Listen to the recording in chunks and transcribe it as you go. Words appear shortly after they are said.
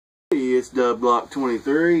It's dubbed Block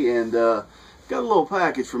 23, and got a little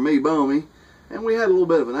package from Ebomey, and we had a little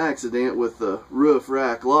bit of an accident with the roof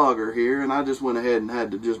rack logger here, and I just went ahead and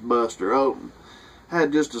had to just bust her open.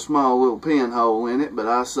 Had just a small little pinhole in it, but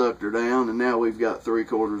I sucked her down, and now we've got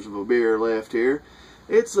 3/4 of a beer left here.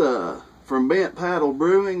 It's from Bent Paddle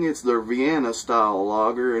Brewing. It's their Vienna style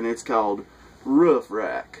lager, and it's called Roof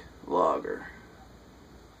Rack Lager.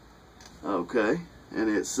 Okay, and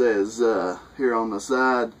it says here on the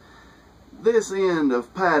side, this end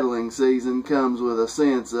of paddling season comes with a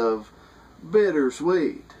sense of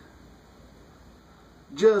bittersweet.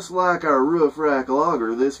 Just like our Roof Rack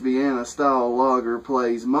Lager, this Vienna style lager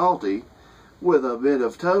plays malty with a bit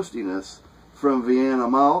of toastiness from Vienna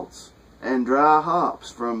malts and dry hops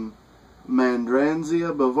from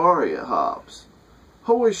Mandranzia Bavaria hops.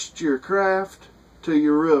 Hoist your craft to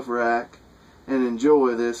your roof rack and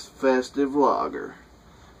enjoy this festive lager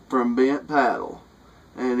from Bent Paddle.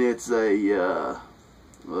 And it's a,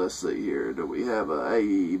 let's see here, do we have a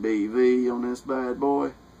ABV on this bad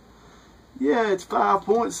boy? Yeah, it's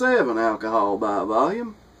 5.7 alcohol by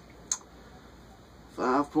volume.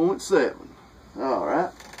 5.7.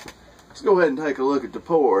 Alright. Let's go ahead and take a look at the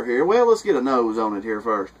pour here. Well, let's get a nose on it here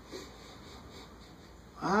first.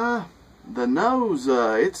 The nose,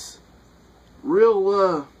 it's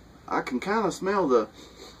real, I can kind of smell the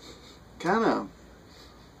kind of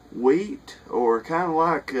wheat, or kind of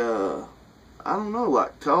like, I don't know,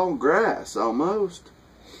 like tall grass almost.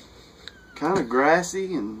 Kind of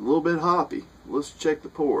grassy and a little bit hoppy. Let's check the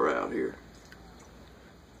pour out here.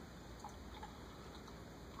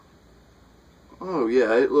 Oh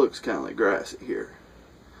yeah, it looks kind of grassy here.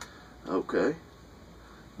 Okay.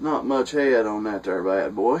 Not much head on that there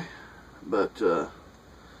bad boy, but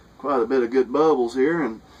quite a bit of good bubbles here,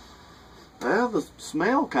 and well, the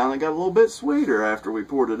smell kind of got a little bit sweeter after we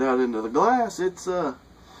poured it out into the glass. It's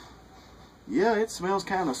yeah, it smells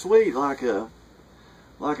kind of sweet, like a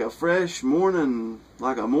fresh morning,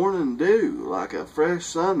 like a morning dew, like a fresh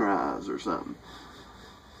sunrise or something.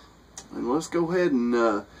 And let's go ahead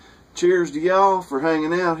and cheers to y'all for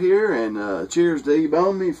hanging out here, and cheers to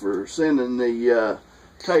Ebomey for sending the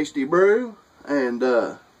tasty brew. And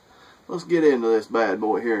let's get into this bad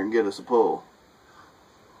boy here and get us a pull.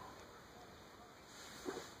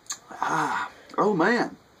 Oh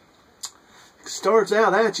man, it starts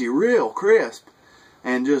out at you real crisp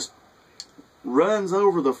and just runs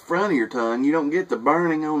over the front of your tongue. You don't get the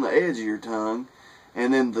burning on the edge of your tongue,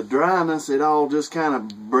 and then the dryness, it all just kind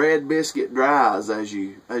of bread biscuit dries as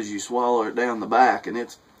you swallow it down the back. And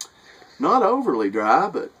it's not overly dry,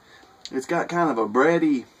 but it's got kind of a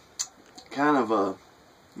bready, kind of a,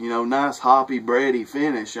 you know, nice hoppy bready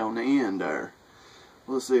finish on the end there.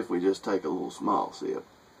 Let's see if we just take a little small sip.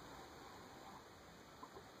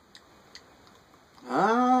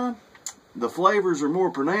 The flavors are more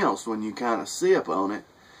pronounced when you kind of sip on it,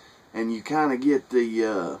 and you kind of get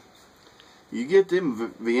the you get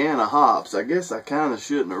them Vienna hops. I guess I kind of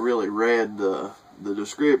shouldn't have really read the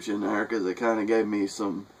description there, because it kind of gave me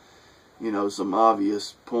some, you know, some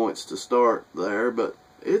obvious points to start there, but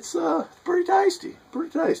it's pretty tasty,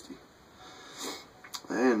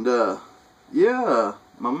 and yeah,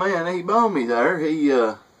 my man Ebomey there, he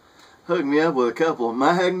hooked me up with a couple of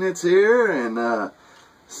magnets here, and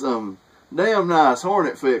some damn nice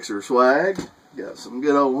Hornet Fixer swag. Got some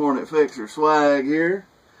good old Hornet Fixer swag here.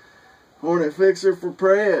 Hornet Fixer for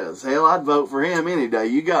Prez. Hell, I'd vote for him any day.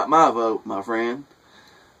 You got my vote, my friend.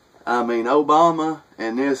 I mean, Obama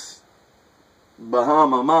and this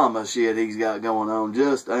Bahama Mama shit he's got going on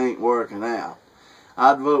just ain't working out.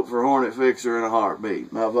 I'd vote for Hornet Fixer in a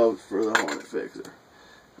heartbeat. My vote's for the Hornet Fixer.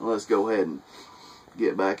 Let's go ahead and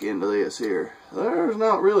get back into this here. There's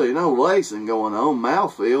not really no lacing going on.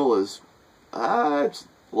 Mouthfeel is it's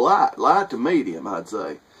light to medium, I'd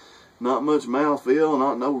say. Not much mouthfeel,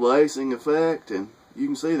 not no lacing effect, and you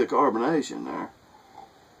can see the carbonation there.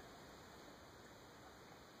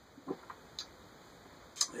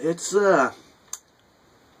 It's oh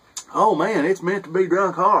man, it's meant to be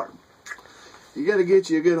drunk hard. You got to get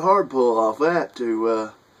you a good hard pull off that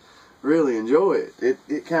to really enjoy it.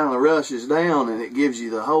 It kind of rushes down, and it gives you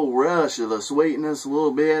the whole rush of the sweetness a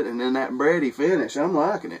little bit, and then that bready finish. I'm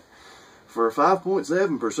liking it. For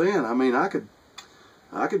 5.7%, I mean, I could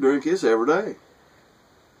drink this every day.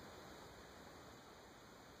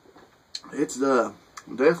 It's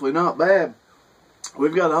definitely not bad.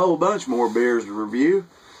 We've got a whole bunch more beers to review,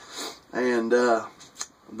 and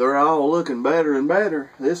they're all looking better and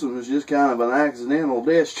better. This one was just kind of an accidental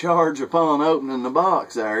discharge upon opening the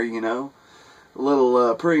box there, you know. A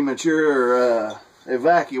little premature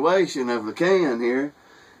evacuation of the can here.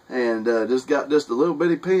 and just got just a little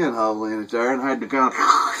bitty pinhole in it there, and I had to kind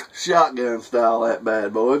of shotgun style that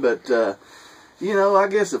bad boy. But you know, I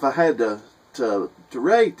guess if I had to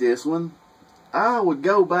rate this one, I would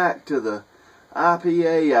go back to the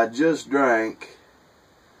IPA I just drank,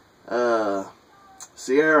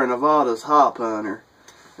 Sierra Nevada's Hop Hunter,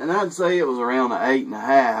 and I'd say it was around an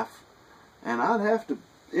 8.5, and I'd have to.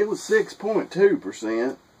 It was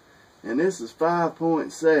 6.2%, and this is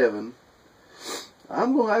 5.7.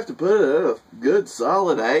 I'm gonna have to put it at a good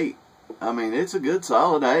solid 8. I mean, it's a good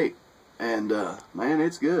solid 8, and man,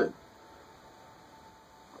 it's good.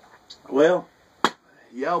 Well,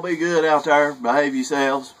 y'all be good out there. Behave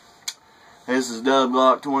yourselves. This is Doug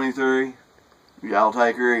Block 23. Y'all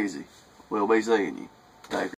take her easy. We'll be seeing you. Take her.